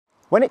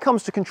When it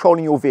comes to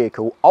controlling your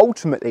vehicle,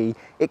 ultimately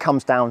it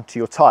comes down to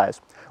your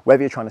tyres.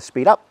 Whether you're trying to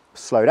speed up,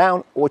 slow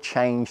down, or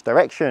change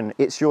direction,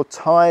 it's your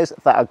tyres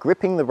that are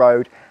gripping the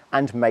road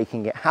and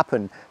making it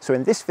happen. So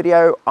in this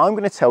video, I'm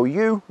going to tell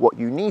you what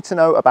you need to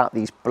know about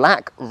these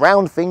black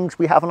round things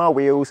we have on our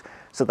wheels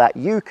so that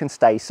you can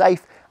stay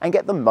safe and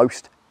get the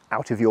most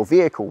out of your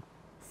vehicle.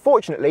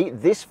 Fortunately,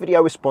 this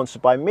video is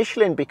sponsored by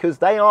Michelin because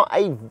they are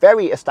a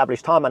very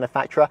established tyre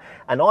manufacturer,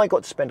 and I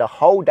got to spend a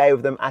whole day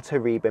with them at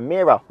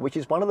Tyres, which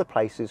is one of the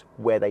places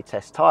where they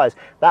test tyres.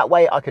 That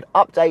way I could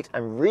update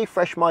and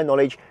refresh my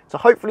knowledge to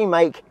hopefully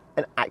make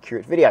an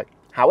accurate video.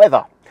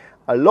 However,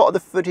 a lot of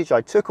the footage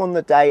I took on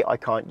the day I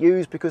can't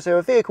use because there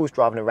are vehicles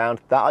driving around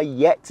that are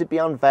yet to be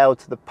unveiled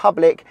to the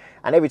public,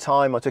 and every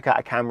time I took out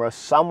a camera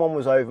someone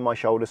was over my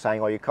shoulder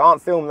saying, oh, you can't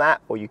film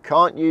that or you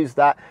can't use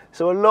that.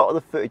 So a lot of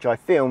the footage I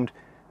filmed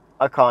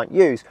I can't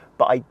use,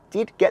 but I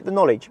did get the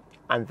knowledge,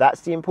 and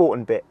that's the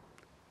important bit.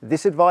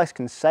 This advice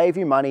can save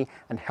you money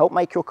and help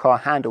make your car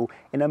handle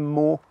in a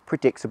more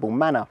predictable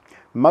manner.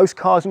 Most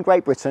cars in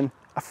Great Britain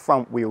are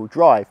front wheel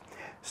drive,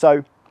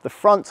 so the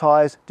front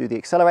tyres do the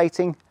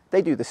accelerating,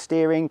 they do the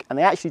steering, and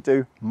they actually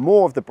do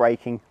more of the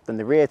braking than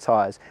the rear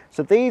tyres.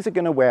 So these are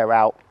going to wear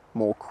out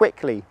more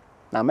quickly.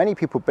 Now, many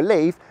people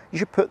believe you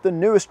should put the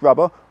newest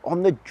rubber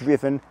on the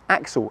driven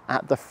axle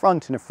at the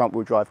front in a front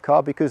wheel drive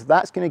car because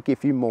that's going to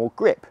give you more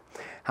grip.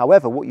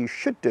 However, what you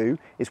should do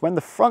is when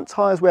the front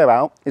tyres wear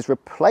out is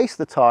replace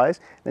the tyres,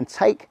 then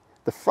take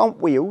the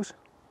front wheels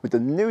with the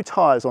new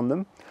tyres on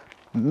them,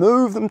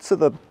 move them to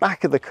the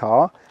back of the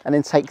car, and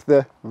then take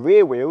the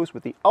rear wheels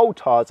with the old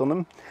tyres on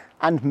them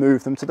and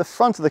move them to the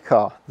front of the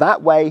car.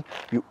 That way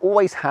you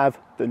always have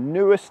the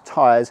newest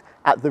tyres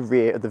at the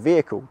rear of the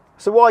vehicle.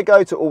 So why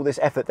go to all this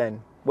effort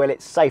then? Well,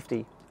 it's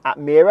safety. At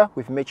Mira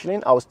with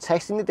Michelin, I was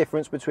testing the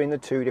difference between the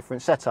two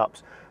different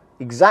setups.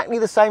 Exactly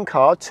the same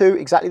car, two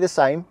exactly the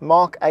same,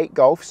 Mark 8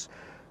 Golfs,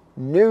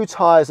 new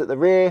tyres at the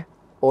rear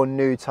or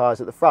new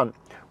tyres at the front.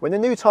 When the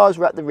new tyres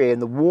were at the rear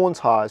and the worn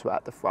tyres were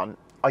at the front,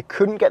 I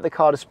couldn't get the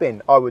car to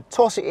spin. I would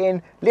toss it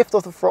in, lift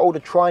off the throttle to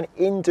try and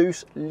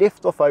induce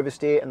lift off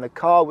oversteer, and the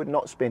car would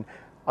not spin.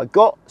 I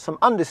got some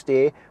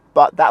understeer,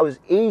 but that was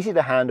easy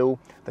to handle.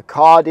 The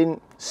car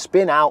didn't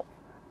spin out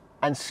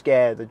and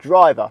scare the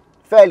driver.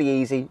 Fairly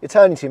easy. You're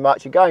turning too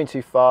much, you're going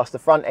too fast, the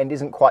front end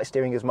isn't quite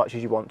steering as much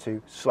as you want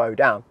to, slow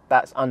down.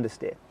 That's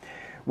understeer.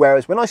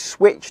 Whereas when I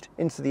switched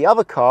into the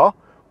other car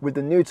with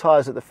the new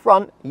tyres at the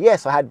front,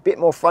 yes, I had a bit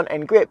more front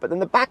end grip, but then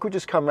the back would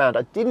just come round.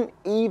 I didn't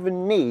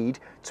even need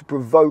to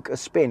provoke a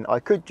spin. I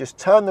could just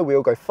turn the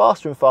wheel, go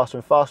faster and faster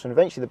and faster, and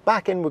eventually the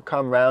back end would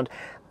come round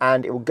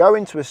and it will go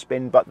into a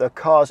spin, but the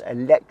car's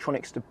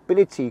electronic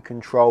stability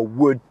control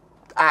would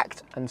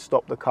act and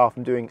stop the car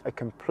from doing a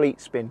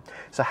complete spin.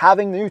 So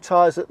having new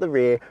tyres at the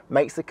rear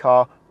makes the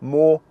car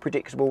more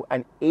predictable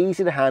and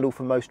easy to handle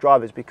for most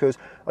drivers, because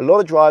a lot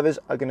of drivers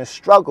are going to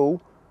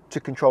struggle to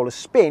control a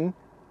spin,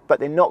 but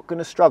they're not going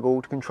to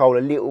struggle to control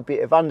a little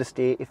bit of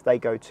understeer if they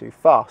go too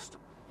fast.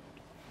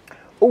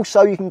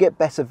 Also, you can get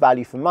better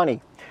value for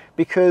money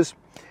because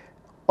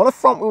on a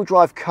front wheel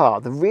drive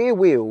car, the rear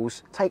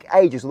wheels take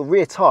ages, or the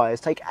rear tyres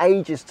take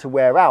ages to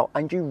wear out,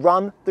 and you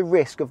run the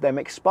risk of them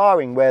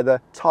expiring where the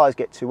tyres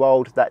get too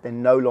old that they're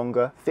no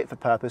longer fit for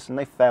purpose and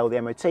they fail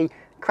the MOT.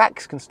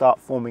 Cracks can start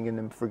forming in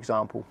them, for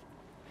example.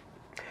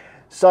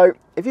 So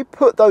if you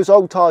put those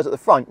old tyres at the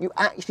front, you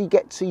actually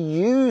get to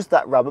use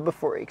that rubber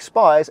before it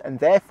expires, and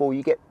therefore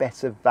you get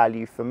better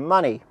value for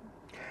money.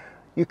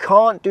 You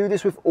can't do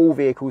this with all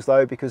vehicles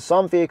though, because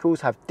some vehicles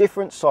have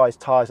different size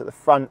tyres at the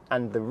front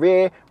and the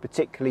rear,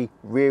 particularly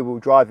rear wheel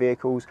drive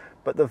vehicles,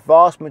 but the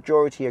vast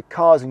majority of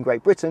cars in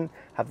Great Britain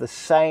have the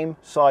same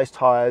size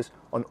tyres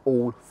on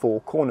all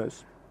four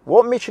corners.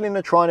 What Michelin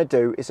are trying to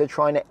do is they're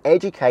trying to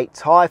educate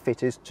tyre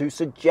fitters to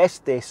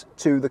suggest this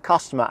to the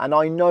customer, and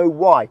I know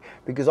why,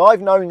 because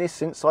I've known this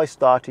since I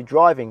started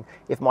driving.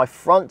 If my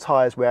front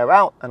tyres wear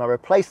out and I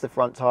replace the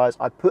front tyres,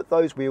 I put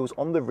those wheels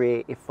on the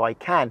rear if I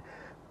can.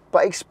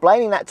 But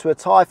explaining that to a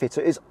tyre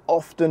fitter is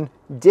often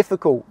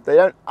difficult. They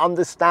don't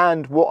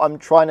understand what I'm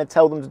trying to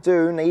tell them to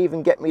do, and they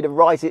even get me to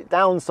write it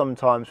down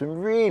sometimes, when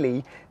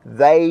really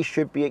they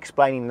should be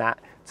explaining that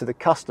to the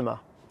customer.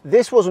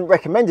 This wasn't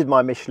recommended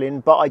by Michelin,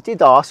 but I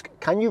did ask,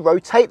 can you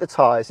rotate the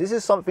tyres? This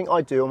is something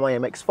I do on my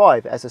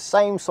MX-5. It has the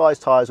same size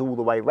tyres all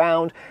the way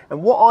round,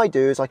 and what I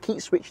do is I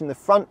keep switching the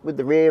front with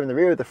the rear and the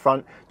rear with the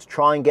front to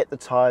try and get the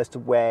tyres to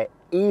wear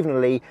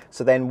evenly,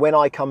 so then when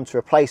I come to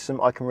replace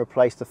them, I can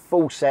replace the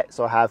full set,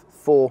 so I have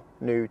 4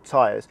 new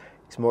tyres.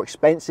 It's more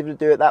expensive to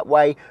do it that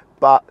way,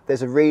 but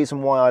there's a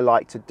reason why I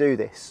like to do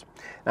this.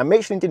 Now,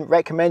 Michelin didn't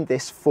recommend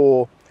this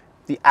for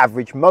the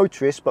average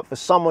motorist, but for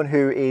someone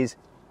who is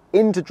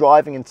into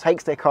driving and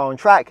takes their car on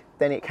track,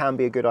 then it can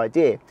be a good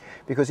idea,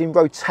 because in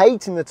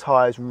rotating the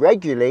tyres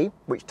regularly,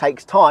 which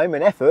takes time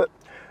and effort,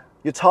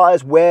 your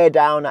tyres wear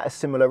down at a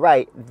similar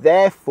rate.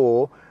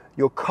 Therefore,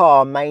 your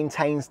car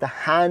maintains the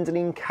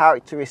handling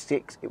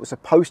characteristics it was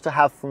supposed to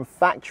have from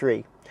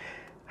factory.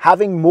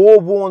 Having more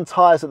worn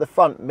tyres at the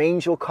front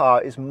means your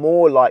car is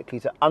more likely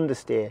to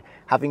understeer.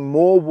 Having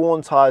more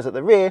worn tyres at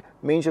the rear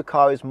means your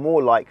car is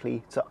more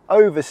likely to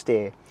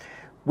oversteer,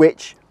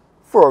 which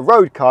for a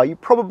road car, you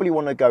probably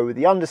want to go with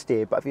the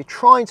understeer, but if you're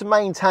trying to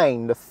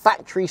maintain the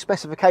factory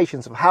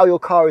specifications of how your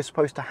car is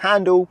supposed to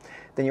handle,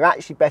 then you're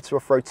actually better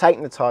off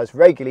rotating the tyres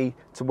regularly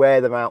to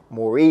wear them out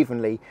more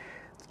evenly.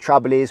 The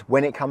trouble is,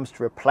 when it comes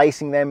to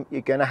replacing them,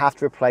 you're going to have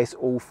to replace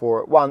all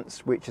four at once,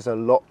 which is a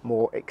lot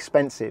more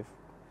expensive.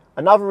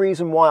 Another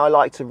reason why I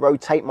like to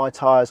rotate my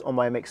tyres on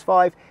my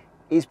MX-5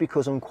 is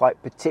because I'm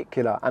quite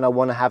particular and I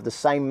want to have the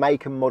same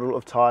make and model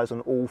of tyres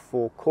on all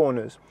four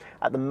corners.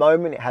 At the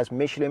moment it has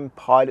Michelin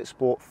Pilot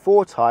Sport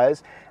 4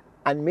 tyres,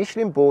 and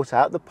Michelin bought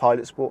out the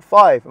Pilot Sport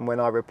 5, and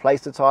when I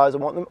replace the tyres I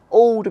want them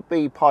all to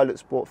be Pilot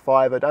Sport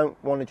 5. I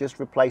don't want to just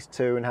replace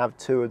two and have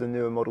two of the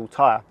newer model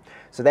tyre.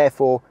 So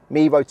therefore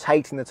me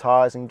rotating the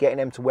tyres and getting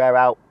them to wear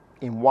out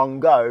in one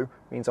go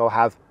means I'll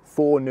have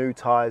four new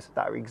tyres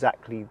that are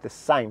exactly the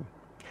same.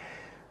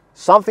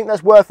 Something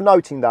that's worth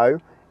noting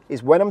though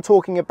is when I'm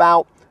talking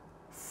about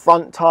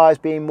front tyres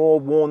being more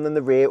worn than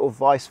the rear or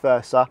vice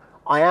versa,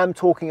 I am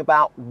talking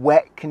about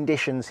wet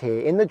conditions here.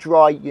 In the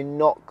dry, you're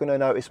not going to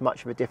notice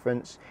much of a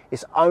difference.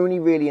 It's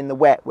only really in the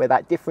wet where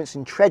that difference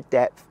in tread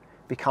depth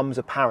becomes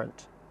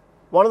apparent.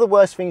 One of the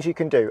worst things you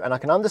can do, and I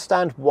can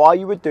understand why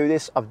you would do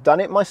this, I've done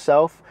it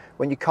myself,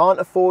 when you can't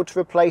afford to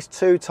replace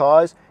two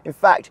tyres. In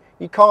fact,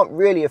 you can't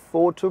really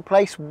afford to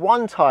replace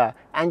one tyre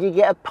and you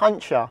get a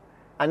puncture.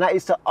 And that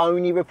is to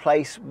only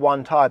replace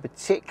one tyre,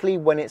 particularly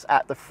when it's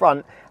at the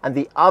front and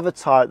the other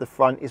tyre at the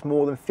front is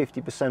more than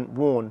 50%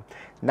 worn.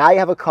 Now you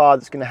have a car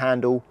that's going to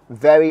handle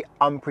very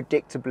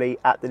unpredictably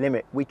at the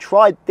limit. We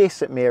tried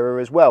this at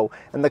Mira as well,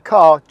 and the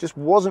car just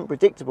wasn't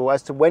predictable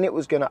as to when it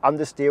was going to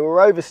understeer or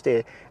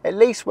oversteer. At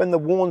least when the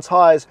worn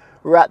tyres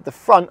were at the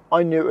front,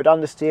 I knew it would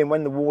understeer, and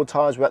when the worn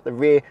tyres were at the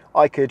rear,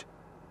 I could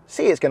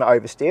see it's going to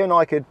oversteer, and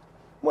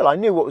I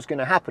knew what was going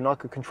to happen. I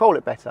could control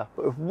it better.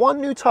 But with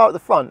one new tyre at the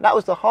front, that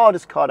was the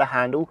hardest car to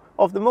handle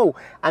of them all.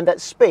 And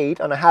at speed,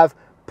 and I have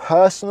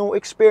personal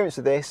experience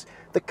of this,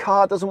 the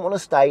car doesn't want to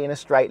stay in a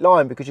straight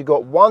line because you've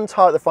got one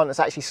tyre at the front that's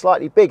actually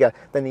slightly bigger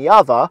than the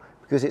other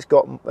because it's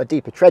got a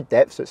deeper tread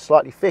depth, so it's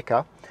slightly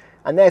thicker,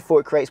 and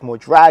therefore it creates more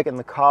drag and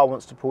the car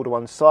wants to pull to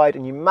one side.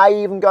 And you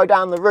may even go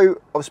down the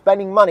route of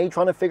spending money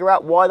trying to figure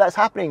out why that's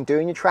happening,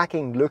 doing your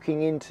tracking,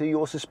 looking into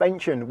your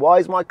suspension. Why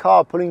is my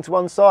car pulling to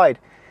one side?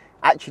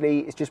 Actually,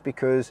 it's just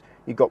because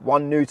you've got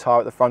one new tyre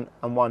at the front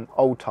and one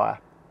old tyre.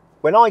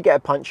 When I get a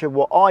puncture,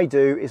 what I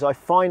do is I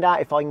find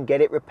out if I can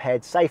get it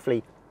repaired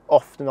safely.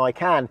 Often I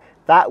can.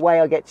 That way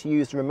I get to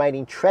use the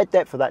remaining tread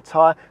depth of that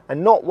tyre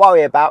and not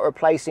worry about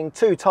replacing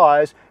two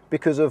tyres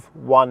because of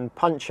one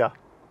puncture.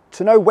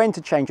 To know when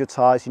to change your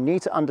tyres, you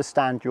need to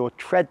understand your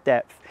tread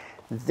depth.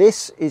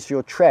 This is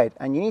your tread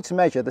and you need to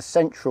measure the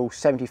central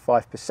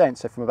 75%,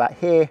 so from about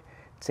here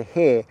to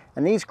here,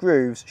 and these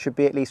grooves should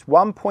be at least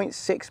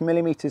 1.6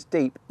 millimeters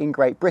deep in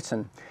Great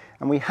Britain.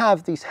 And we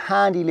have these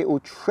handy little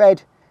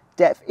tread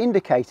depth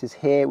indicators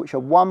here which are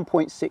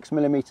 1.6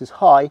 millimeters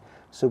high,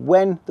 so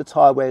when the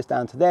tyre wears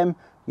down to them,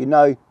 you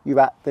know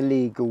you're at the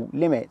legal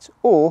limit.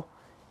 Or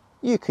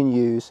you can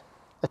use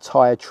a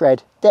tyre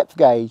tread depth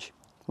gauge,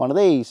 one of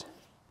these.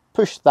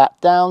 Push that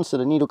down so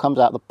the needle comes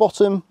out the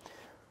bottom,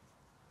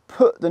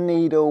 put the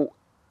needle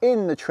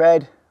in the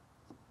tread,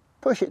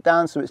 push it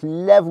down so it's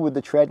level with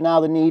the tread. Now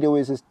the needle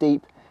is as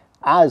deep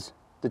as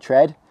the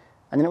tread,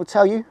 and then it will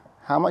tell you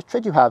how much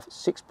tread you have,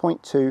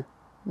 6.2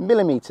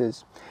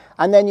 millimeters.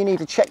 And then you need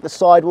to check the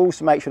sidewalls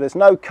to make sure there's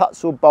no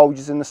cuts or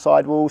bulges in the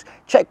sidewalls.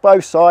 Check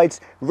both sides,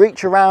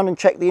 reach around and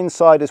check the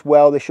inside as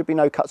well. There should be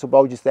no cuts or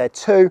bulges there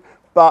too,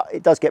 but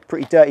it does get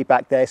pretty dirty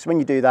back there, so when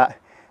you do that,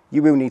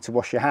 you will need to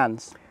wash your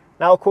hands.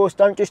 Now, of course,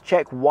 don't just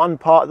check one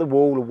part of the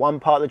wall or one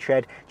part of the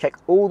tread. Check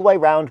all the way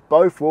around,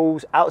 both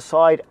walls,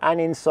 outside and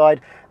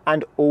inside,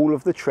 and all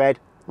of the tread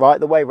right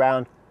the way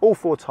around, all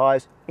four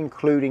tyres,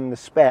 including the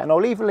spare. And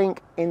I'll leave a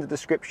link in the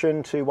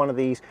description to one of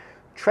these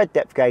tread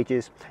depth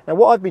gauges. Now,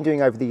 what I've been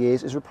doing over the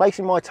years is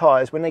replacing my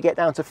tyres when they get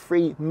down to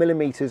 3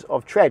 millimeters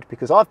of tread,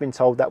 because I've been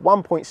told that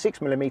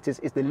 1.6 millimeters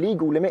is the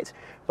legal limit,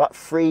 but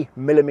 3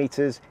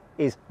 millimeters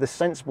is the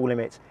sensible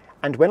limit.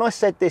 And when I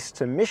said this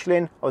to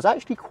Michelin, I was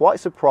actually quite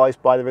surprised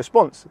by the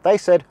response. They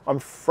said, I'm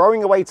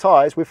throwing away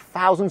tyres with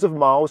thousands of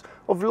miles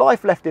of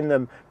life left in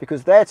them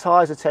because their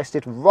tyres are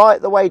tested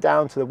right the way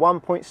down to the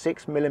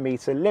 1.6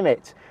 millimeter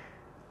limit.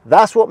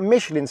 That's what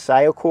Michelin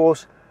say. Of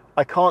course,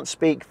 I can't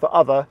speak for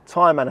other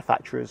tyre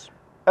manufacturers.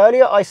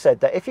 Earlier I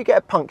said that if you get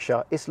a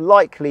puncture, it's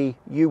likely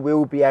you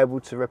will be able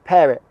to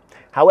repair it.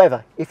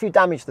 However, if you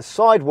damage the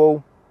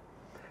sidewall,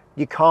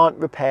 you can't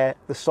repair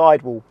the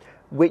sidewall,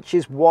 which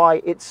is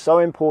why it's so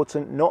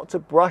important not to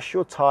brush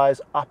your tyres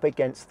up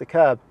against the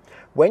curb.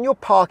 When you're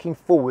parking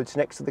forwards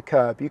next to the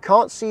curb, you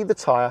can't see the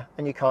tyre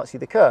and you can't see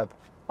the curb.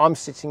 I'm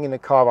sitting in a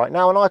car right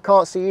now and I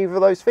can't see either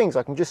of those things.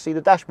 I can just see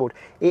the dashboard.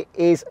 It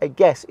is a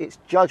guess, it's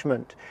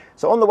judgment.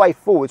 So on the way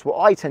forwards,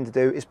 what I tend to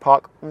do is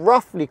park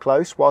roughly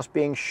close whilst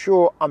being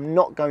sure I'm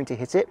not going to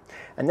hit it.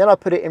 And then I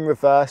put it in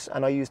reverse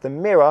and I use the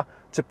mirror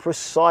to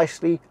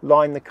precisely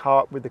line the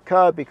car up with the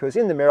curb, because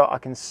in the mirror I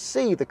can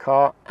see the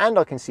car and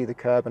I can see the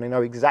curb and I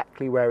know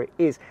exactly where it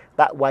is.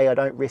 That way I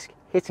don't risk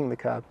hitting the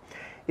curb.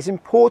 It's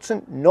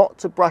important not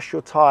to brush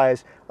your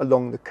tyres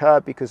along the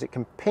curb because it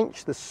can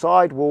pinch the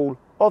side wall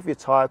of your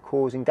tyre,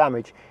 causing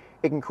damage.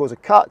 It can cause a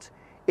cut,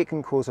 it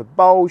can cause a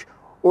bulge,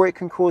 or it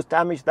can cause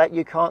damage that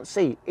you can't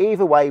see.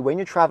 Either way, when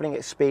you're traveling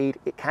at speed,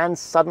 it can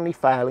suddenly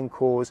fail and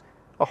cause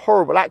a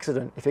horrible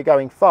accident if you're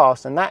going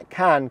fast, and that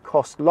can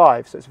cost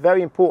lives. So it's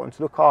very important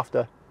to look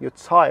after your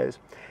tyres.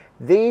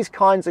 These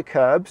kinds of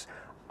curbs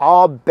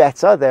are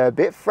better, they're a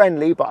bit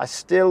friendly, but I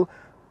still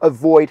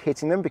avoid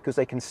hitting them because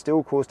they can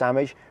still cause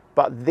damage.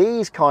 But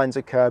these kinds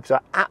of curbs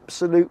are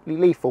absolutely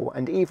lethal,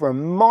 and either a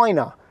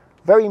minor,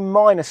 very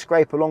minor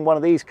scrape along one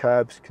of these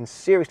curbs can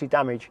seriously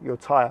damage your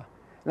tyre.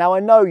 Now I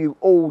know you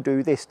all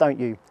do this, don't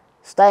you?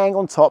 Staying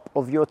on top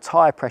of your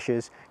tyre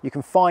pressures. You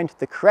can find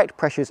the correct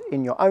pressures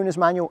in your owner's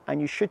manual and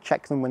you should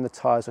check them when the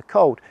tyres are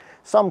cold.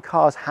 Some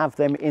cars have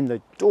them in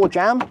the door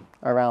jamb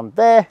around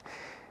there,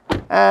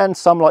 and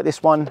some like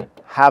this one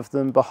have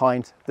them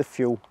behind the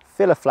fuel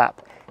filler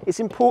flap. It's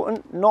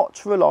important not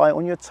to rely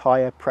on your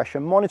tyre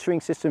pressure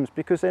monitoring systems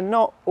because they're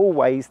not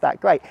always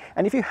that great.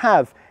 And if you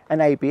have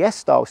an ABS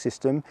style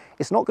system,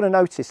 it's not going to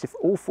notice if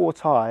all 4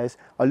 tyres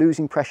are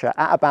losing pressure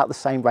at about the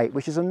same rate,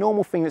 which is a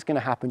normal thing that's going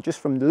to happen just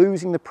from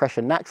losing the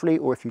pressure naturally,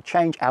 or if you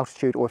change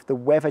altitude, or if the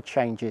weather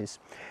changes.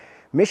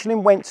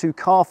 Michelin went to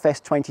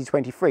CarFest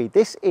 2023.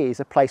 This is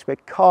a place where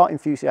car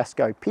enthusiasts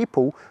go,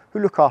 people who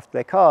look after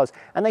their cars,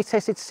 and they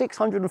tested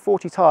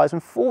 640 tyres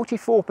and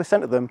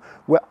 44% of them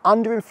were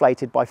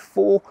underinflated by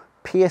 4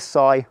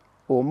 psi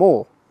or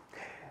more.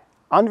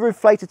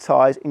 Underinflated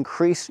tyres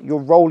increase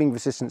your rolling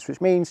resistance, which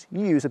means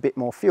you use a bit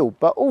more fuel,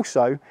 but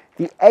also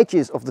the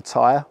edges of the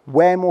tyre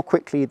wear more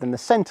quickly than the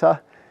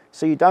centre,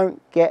 so you don't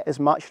get as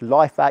much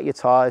life out your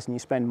tyres and you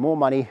spend more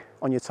money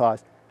on your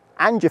tyres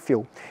and your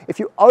fuel. If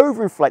you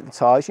overinflate the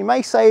tyres, you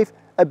may save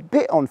a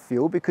bit on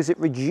fuel because it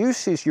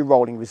reduces your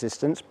rolling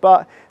resistance,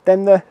 but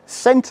then the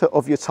centre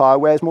of your tyre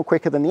wears more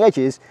quicker than the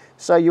edges,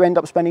 so you end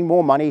up spending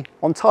more money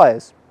on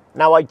tyres.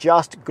 Now I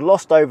just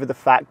glossed over the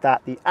fact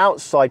that the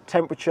outside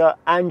temperature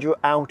and your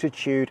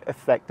altitude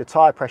affect the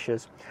tyre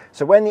pressures.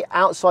 So when the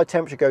outside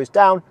temperature goes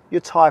down,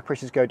 your tyre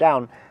pressures go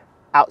down.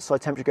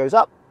 Outside temperature goes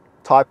up,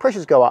 tyre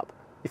pressures go up.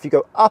 If you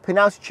go up in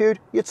altitude,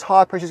 your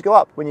tyre pressures go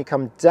up. When you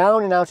come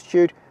down in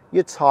altitude,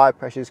 your tyre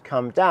pressures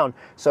come down.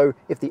 So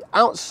if the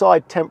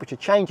outside temperature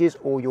changes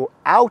or your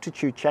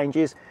altitude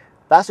changes,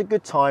 that's a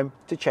good time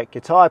to check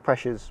your tyre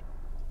pressures.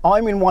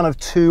 I'm in one of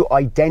 2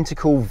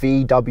 identical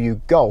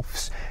VW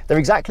Golfs. They're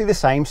exactly the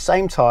same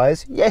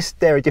tyres. Yes,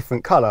 they're a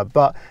different colour,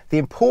 but the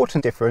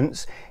important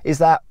difference is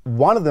that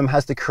one of them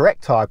has the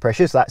correct tyre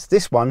pressures, that's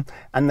this one,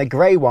 and the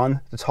grey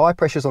one, the tyre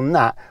pressures on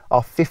that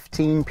are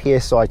 15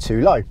 psi too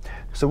low.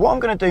 So what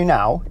I'm going to do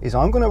now is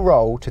I'm going to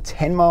roll to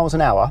 10 miles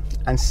an hour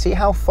and see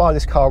how far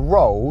this car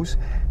rolls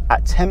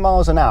at 10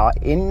 miles an hour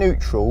in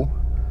neutral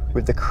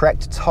with the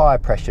correct tyre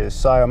pressures.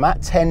 So I'm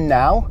at 10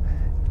 now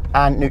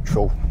and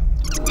neutral.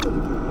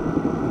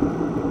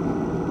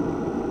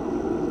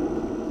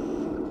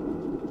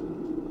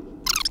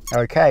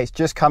 Okay, it's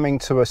just coming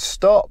to a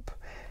stop,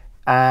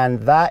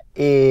 and that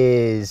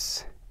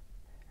is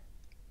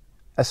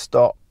a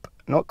stop.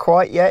 Not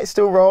quite yet, it's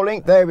still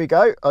rolling. There we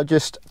go. I'll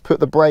just put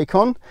the brake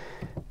on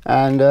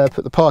and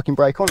put the parking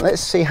brake on.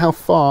 Let's see how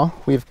far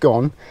we've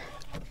gone,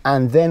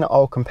 and then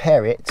I'll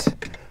compare it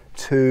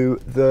to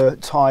the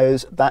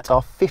tyres that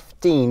are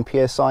 15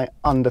 psi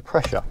under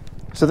pressure.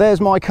 So there's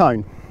my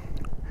cone.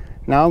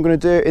 Now I'm going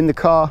to do it in the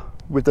car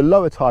with the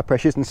lower tyre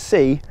pressures and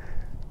see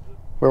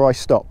where I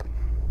stop.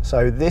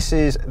 So this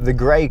is the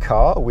grey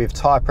car with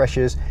tyre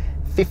pressures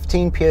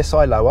 15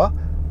 psi lower,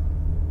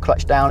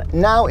 clutch down,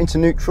 now into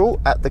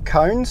neutral at the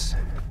cones,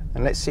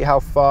 and let's see how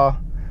far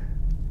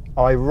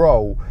I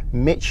roll.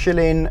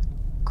 Michelin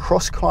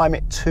Cross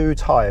Climate 2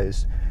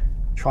 tyres,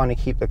 trying to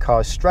keep the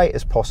car as straight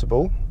as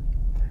possible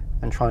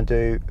and trying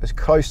to do as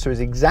close to as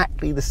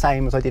exactly the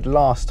same as I did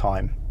last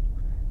time.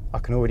 I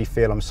can already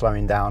feel I'm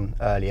slowing down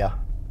earlier.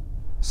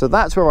 So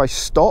that's where I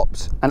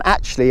stopped, and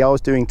actually I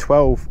was doing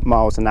 12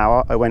 miles an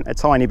hour. I went a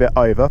tiny bit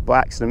over by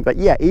accident, but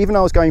yeah, even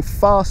though I was going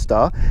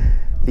faster,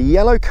 the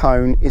yellow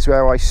cone is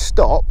where I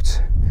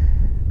stopped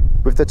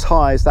with the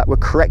tyres that were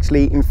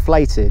correctly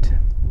inflated.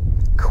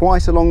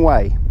 Quite a long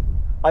way.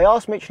 I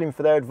asked Michelin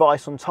for their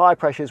advice on tyre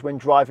pressures when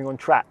driving on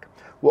track.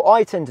 What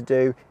I tend to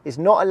do is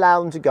not allow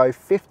them to go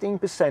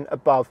 15%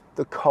 above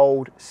the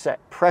cold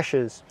set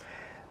pressures.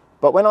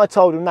 But when I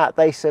told them that,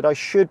 they said I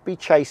should be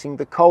chasing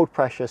the cold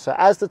pressure. So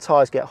as the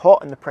tyres get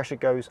hot and the pressure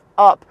goes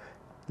up,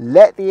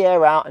 let the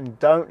air out and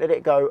don't let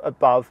it go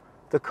above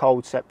the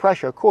cold set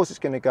pressure. Of course, it's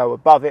going to go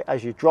above it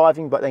as you're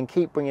driving, but then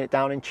keep bringing it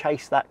down and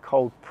chase that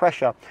cold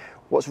pressure.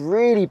 What's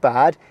really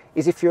bad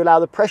is if you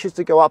allow the pressures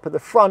to go up at the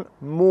front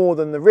more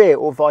than the rear,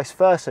 or vice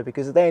versa,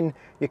 because then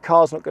your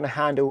car's not going to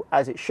handle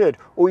as it should.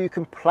 Or you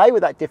can play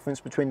with that difference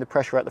between the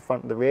pressure at the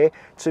front and the rear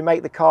to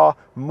make the car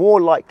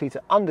more likely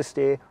to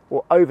understeer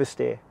or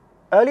oversteer.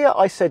 Earlier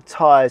I said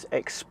tyres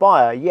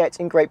expire, yet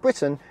in Great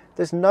Britain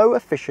there's no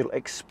official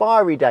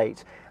expiry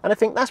date. And I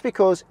think that's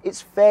because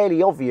it's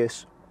fairly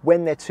obvious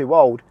when they're too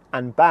old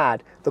and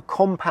bad. The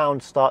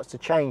compound starts to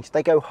change,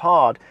 they go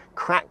hard,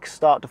 cracks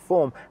start to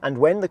form, and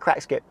when the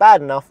cracks get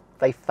bad enough,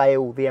 they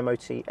fail the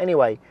MOT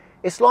anyway.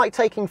 It's like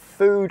taking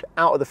food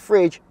out of the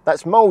fridge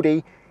that's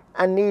mouldy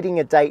and needing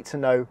a date to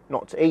know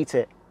not to eat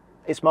it.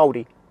 It's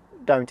mouldy,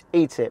 don't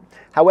eat it.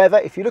 However,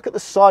 if you look at the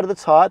side of the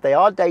tyre, they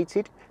are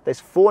dated. There's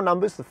 4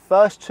 numbers. The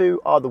first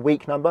 2 are the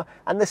week number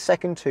and the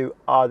second 2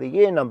 are the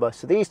year number.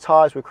 So these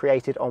tyres were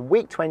created on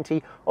week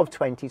 20 of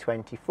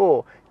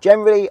 2024.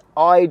 Generally,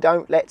 I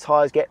don't let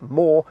tyres get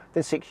more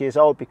than 6 years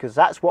old because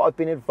that's what I've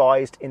been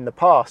advised in the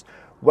past.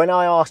 When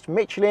I asked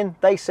Michelin,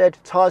 they said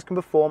tyres can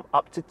perform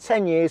up to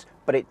 10 years,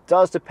 but it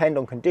does depend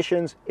on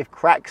conditions. If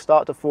cracks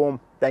start to form,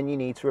 then you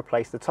need to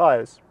replace the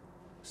tyres.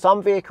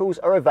 Some vehicles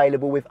are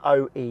available with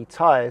OE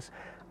tyres.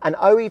 An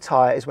OE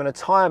tyre is when a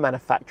tyre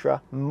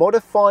manufacturer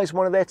modifies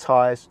one of their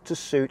tyres to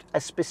suit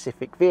a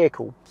specific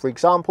vehicle. For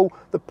example,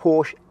 the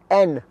Porsche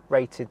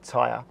N-rated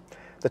tyre.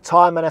 The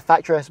tyre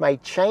manufacturer has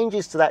made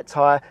changes to that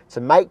tyre to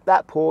make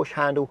that Porsche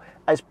handle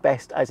as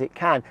best as it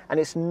can. And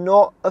it's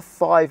not a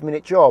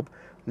 5-minute job.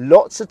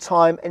 Lots of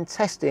time and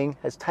testing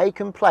has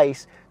taken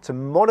place to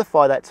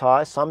modify that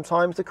tyre,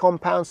 sometimes the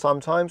compound,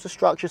 sometimes the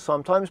structure,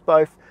 sometimes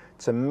both,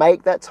 to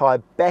make that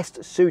tyre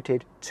best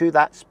suited to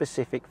that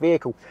specific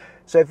vehicle.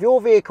 So if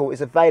your vehicle is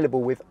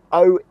available with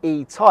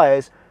OE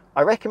tyres,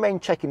 I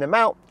recommend checking them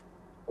out,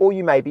 or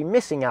you may be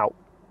missing out.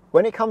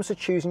 When it comes to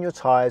choosing your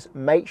tyres,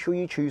 make sure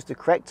you choose the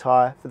correct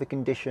tyre for the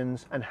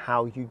conditions and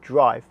how you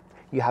drive.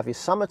 You have your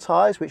summer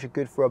tyres, which are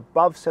good for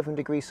above 7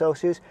 degrees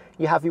Celsius.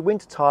 You have your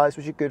winter tyres,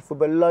 which are good for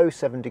below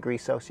 7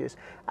 degrees Celsius.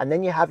 And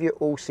then you have your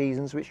all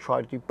seasons, which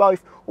try to do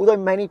both, although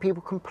many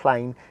people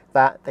complain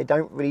that they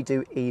don't really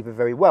do either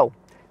very well.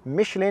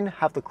 Michelin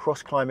have the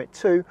Cross Climate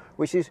 2,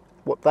 which is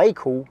what they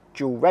call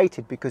dual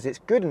rated because it's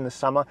good in the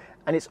summer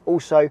and it's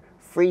also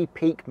free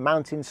peak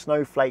mountain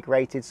snowflake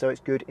rated, so it's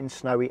good in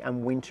snowy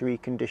and wintry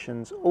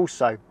conditions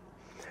also.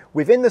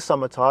 Within the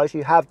summer tyres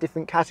you have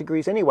different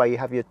categories anyway. You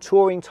have your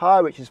touring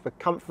tyre, which is for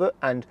comfort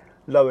and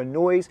lower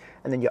noise,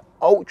 and then your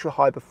ultra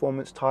high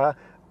performance tyre,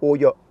 or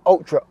your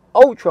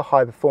ultra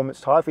high performance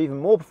tyre for even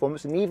more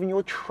performance, and even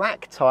your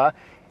track tyre,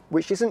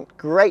 which isn't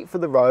great for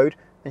the road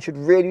and should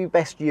really be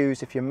best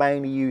used if you're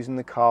mainly using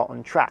the car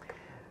on track.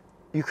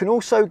 You can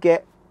also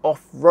get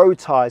off-road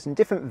tyres and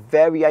different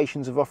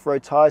variations of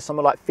off-road tyres. Some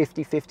are like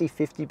 50-50,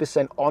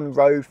 50%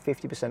 on-road,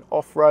 50%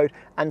 off-road,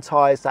 and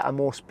tyres that are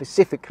more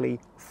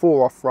specifically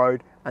for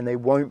off-road and they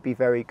won't be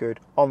very good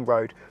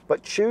on-road.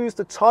 But choose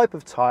the type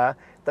of tyre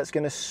that's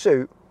going to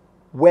suit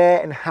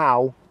where and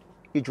how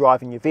you're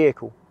driving your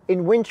vehicle.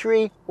 In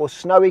wintry or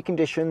snowy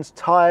conditions,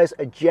 tyres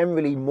are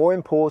generally more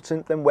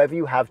important than whether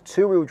you have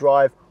 2-wheel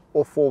drive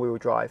or 4-wheel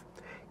drive.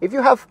 If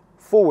you have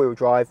 4-wheel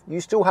drive, you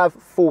still have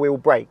 4-wheel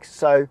brakes,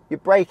 so your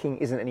braking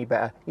isn't any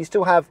better. You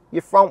still have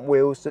your front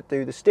wheels that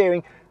do the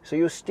steering, so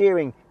your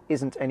steering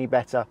isn't any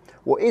better.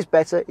 What is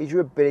better is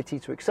your ability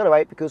to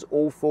accelerate because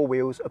all 4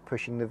 wheels are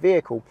pushing the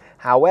vehicle.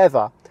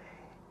 However,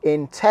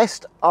 in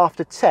test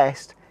after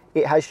test,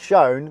 it has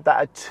shown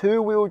that a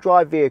 2-wheel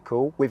drive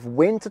vehicle with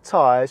winter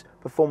tyres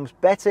performs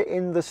better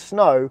in the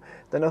snow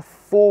than a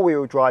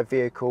 4-wheel drive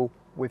vehicle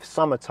with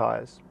summer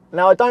tyres.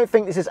 Now, I don't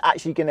think this is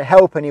actually going to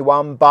help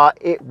anyone, but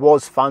it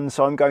was fun,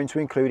 so I'm going to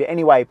include it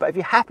anyway. But if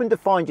you happen to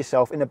find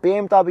yourself in a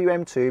BMW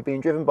M2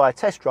 being driven by a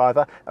test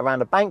driver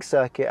around a bank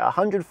circuit at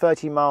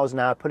 130 miles an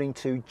hour pulling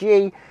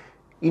 2G,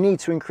 you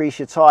need to increase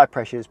your tyre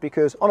pressures,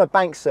 because on a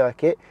bank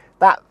circuit,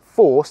 that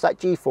force, that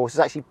G-force, is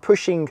actually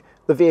pushing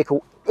the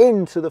vehicle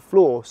into the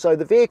floor. So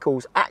the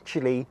vehicle's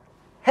actually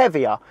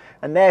heavier,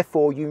 and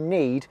therefore you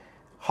need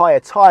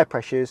higher tyre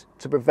pressures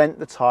to prevent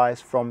the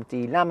tyres from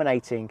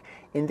delaminating.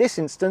 In this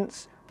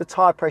instance, the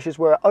tyre pressures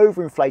were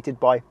overinflated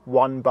by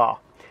 1 bar.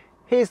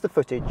 Here's the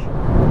footage.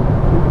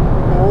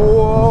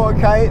 Oh,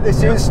 okay,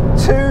 this is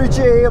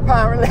 2G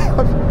apparently.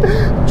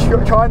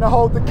 I'm trying to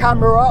hold the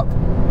camera up.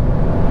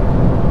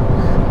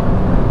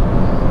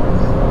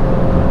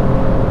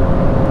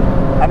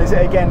 And is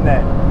it again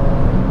there?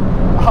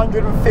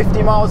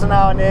 150 miles an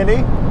hour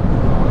nearly.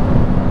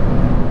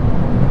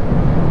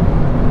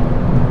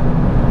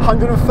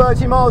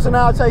 130 miles an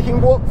hour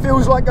taking what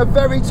feels like a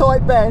very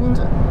tight bend.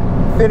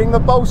 Feeling the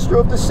bolster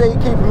of the seat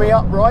keeping me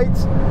upright.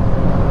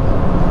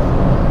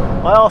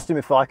 I asked them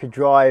if I could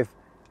drive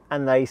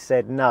and they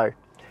said no.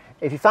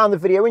 If you found the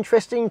video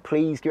interesting,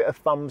 please give it a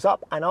thumbs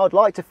up, and I'd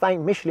like to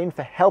thank Michelin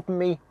for helping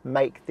me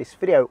make this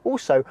video.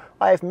 Also,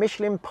 I have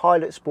Michelin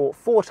Pilot Sport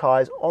 4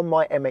 tyres on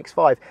my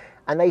MX-5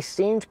 and they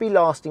seem to be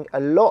lasting a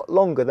lot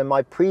longer than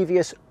my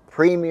previous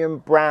premium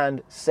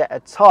brand set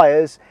of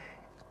tyres,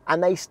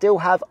 and they still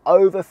have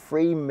over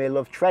 3 mil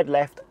of tread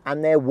left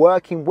and they're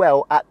working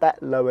well at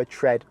that lower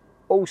tread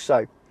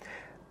also.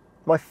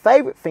 My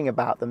favourite thing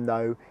about them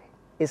though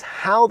is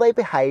how they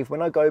behave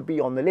when I go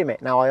beyond the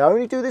limit. Now I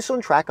only do this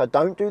on track, I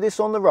don't do this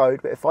on the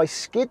road, but if I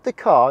skid the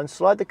car and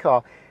slide the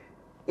car,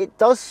 it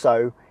does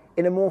so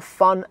in a more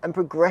fun and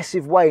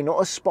progressive way,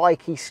 not a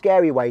spiky,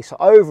 scary way. So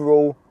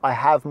overall, I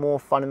have more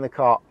fun in the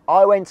car.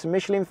 I went to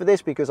Michelin for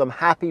this because I'm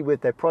happy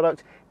with their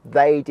product.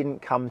 They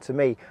didn't come to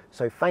me.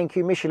 So thank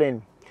you,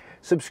 Michelin.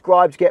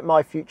 Subscribe to get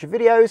my future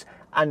videos,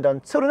 and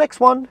until the next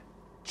one,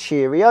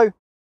 cheerio.